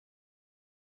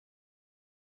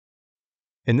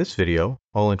In this video,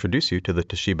 I'll introduce you to the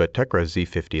Toshiba Tecra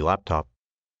Z50 Laptop.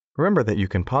 Remember that you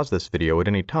can pause this video at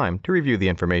any time to review the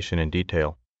information in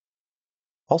detail.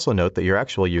 Also note that your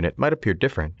actual unit might appear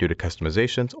different due to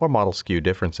customizations or model SKU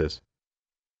differences.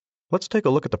 Let's take a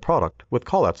look at the product with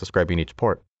callouts describing each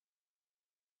port.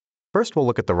 First, we'll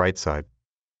look at the right side.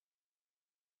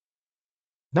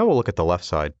 Now we'll look at the left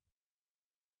side.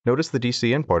 Notice the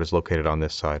DC in port is located on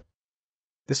this side.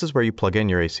 This is where you plug in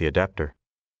your AC adapter.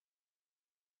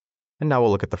 And now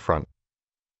we'll look at the front.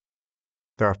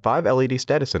 There are 5 LED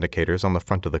status indicators on the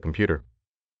front of the computer.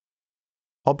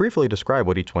 I'll briefly describe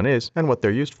what each one is and what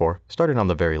they're used for, starting on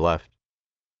the very left.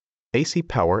 AC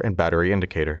power and battery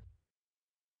indicator.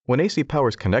 When AC power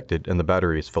is connected and the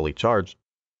battery is fully charged,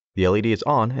 the LED is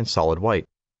on and solid white.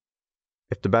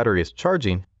 If the battery is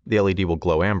charging, the LED will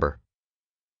glow amber.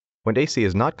 When AC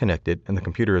is not connected and the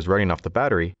computer is running off the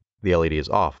battery, the LED is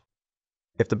off.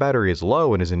 If the battery is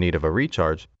low and is in need of a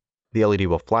recharge, the LED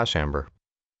will flash amber.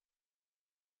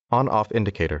 On-off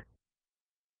indicator.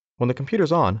 When the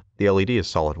computer's on, the LED is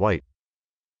solid white.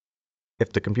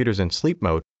 If the computer's in sleep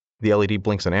mode, the LED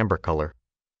blinks an amber color.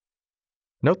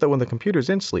 Note that when the computer's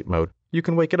in sleep mode, you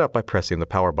can wake it up by pressing the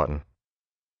power button.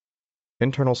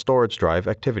 Internal storage drive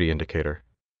activity indicator.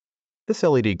 This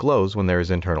LED glows when there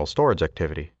is internal storage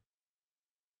activity.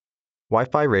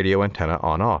 Wi-Fi radio antenna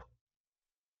on-off.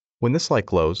 When this light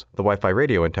glows, the Wi-Fi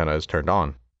radio antenna is turned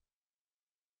on.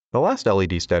 The last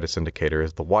LED status indicator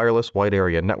is the wireless wide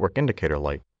area network indicator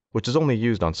light, which is only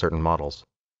used on certain models.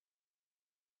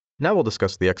 Now we'll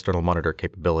discuss the external monitor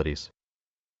capabilities.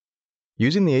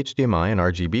 Using the HDMI and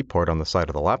RGB port on the side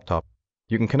of the laptop,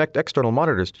 you can connect external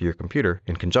monitors to your computer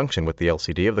in conjunction with the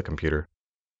LCD of the computer.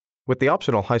 With the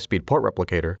optional high-speed port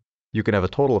replicator, you can have a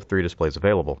total of 3 displays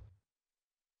available.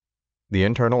 The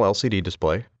internal LCD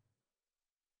display,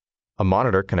 a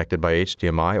monitor connected by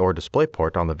HDMI or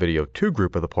DisplayPort on the Video 2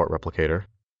 group of the port replicator,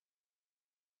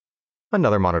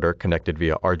 another monitor connected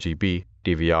via RGB,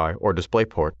 DVI, or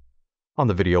DisplayPort on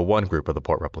the Video 1 group of the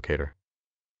port replicator.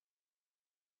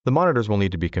 The monitors will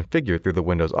need to be configured through the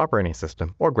Windows operating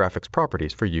system or graphics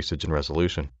properties for usage and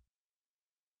resolution.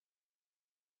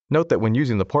 Note that when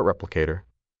using the port replicator,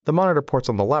 the monitor ports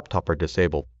on the laptop are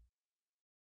disabled.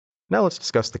 Now let's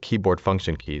discuss the keyboard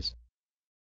function keys.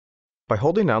 By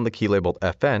holding down the key labeled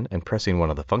FN and pressing one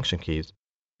of the function keys,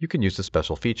 you can use the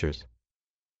special features.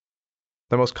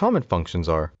 The most common functions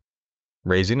are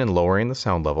raising and lowering the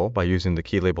sound level by using the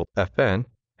key labeled FN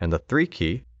and the 3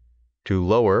 key to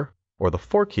lower or the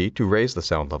 4 key to raise the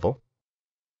sound level,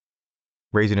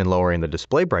 raising and lowering the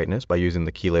display brightness by using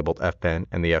the key labeled FN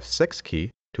and the F6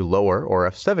 key to lower or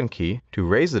F7 key to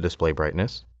raise the display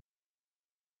brightness,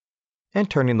 and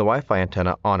turning the Wi-Fi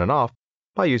antenna on and off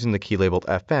by using the key labeled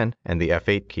FN and the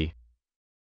F8 key.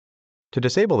 To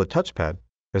disable the touchpad,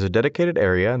 there's a dedicated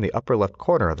area in the upper left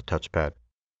corner of the touchpad.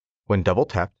 When double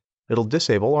tapped, it'll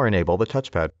disable or enable the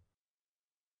touchpad.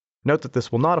 Note that this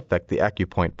will not affect the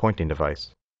AccuPoint pointing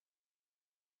device.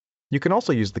 You can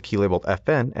also use the key labeled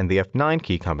FN and the F9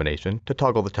 key combination to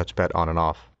toggle the touchpad on and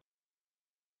off.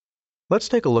 Let's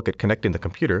take a look at connecting the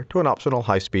computer to an optional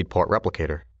high-speed port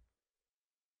replicator.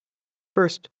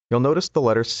 First, you'll notice the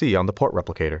letter C on the port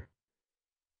replicator.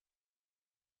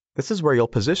 This is where you'll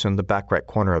position the back right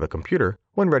corner of the computer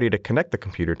when ready to connect the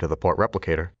computer to the port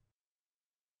replicator.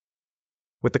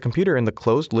 With the computer in the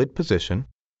closed lid position,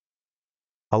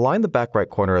 align the back right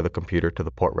corner of the computer to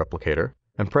the port replicator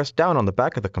and press down on the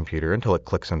back of the computer until it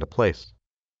clicks into place.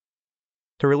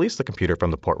 To release the computer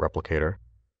from the port replicator,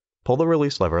 pull the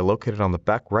release lever located on the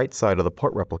back right side of the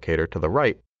port replicator to the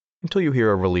right until you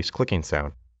hear a release clicking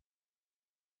sound.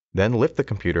 Then lift the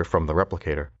computer from the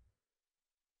replicator.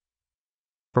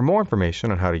 For more information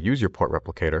on how to use your port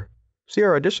replicator, see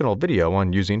our additional video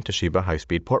on using Toshiba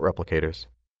high-speed port replicators.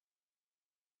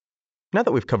 Now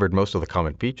that we've covered most of the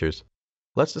common features,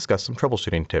 let's discuss some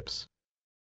troubleshooting tips.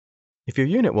 If your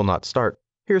unit will not start,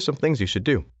 here are some things you should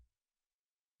do.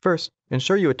 First,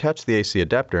 ensure you attach the AC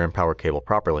adapter and power cable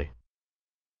properly.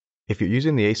 If you're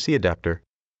using the AC adapter,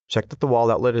 check that the wall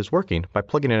outlet is working by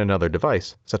plugging in another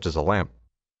device, such as a lamp.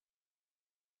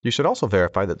 You should also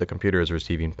verify that the computer is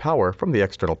receiving power from the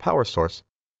external power source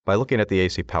by looking at the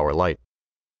AC power light.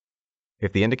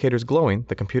 If the indicator is glowing,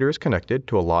 the computer is connected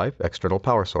to a live external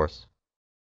power source.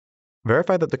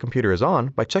 Verify that the computer is on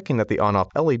by checking that the on-off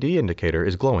LED indicator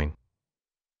is glowing.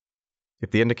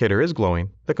 If the indicator is glowing,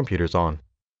 the computer is on.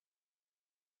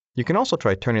 You can also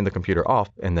try turning the computer off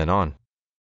and then on.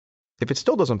 If it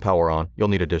still doesn't power on, you'll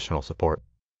need additional support.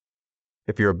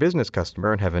 If you're a business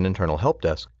customer and have an internal help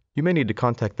desk, you may need to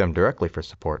contact them directly for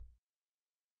support.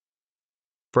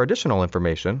 For additional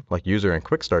information, like user and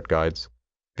quick start guides,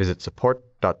 Visit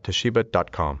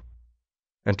support.toshiba.com.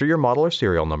 Enter your model or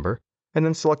serial number, and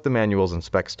then select the Manuals and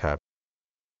Specs tab.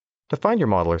 To find your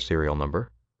model or serial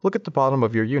number, look at the bottom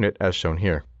of your unit as shown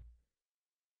here.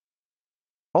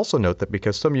 Also note that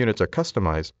because some units are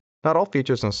customized, not all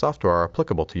features and software are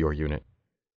applicable to your unit.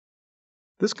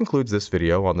 This concludes this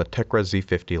video on the Tecra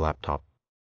Z50 Laptop.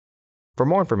 For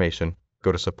more information,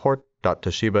 go to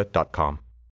support.toshiba.com.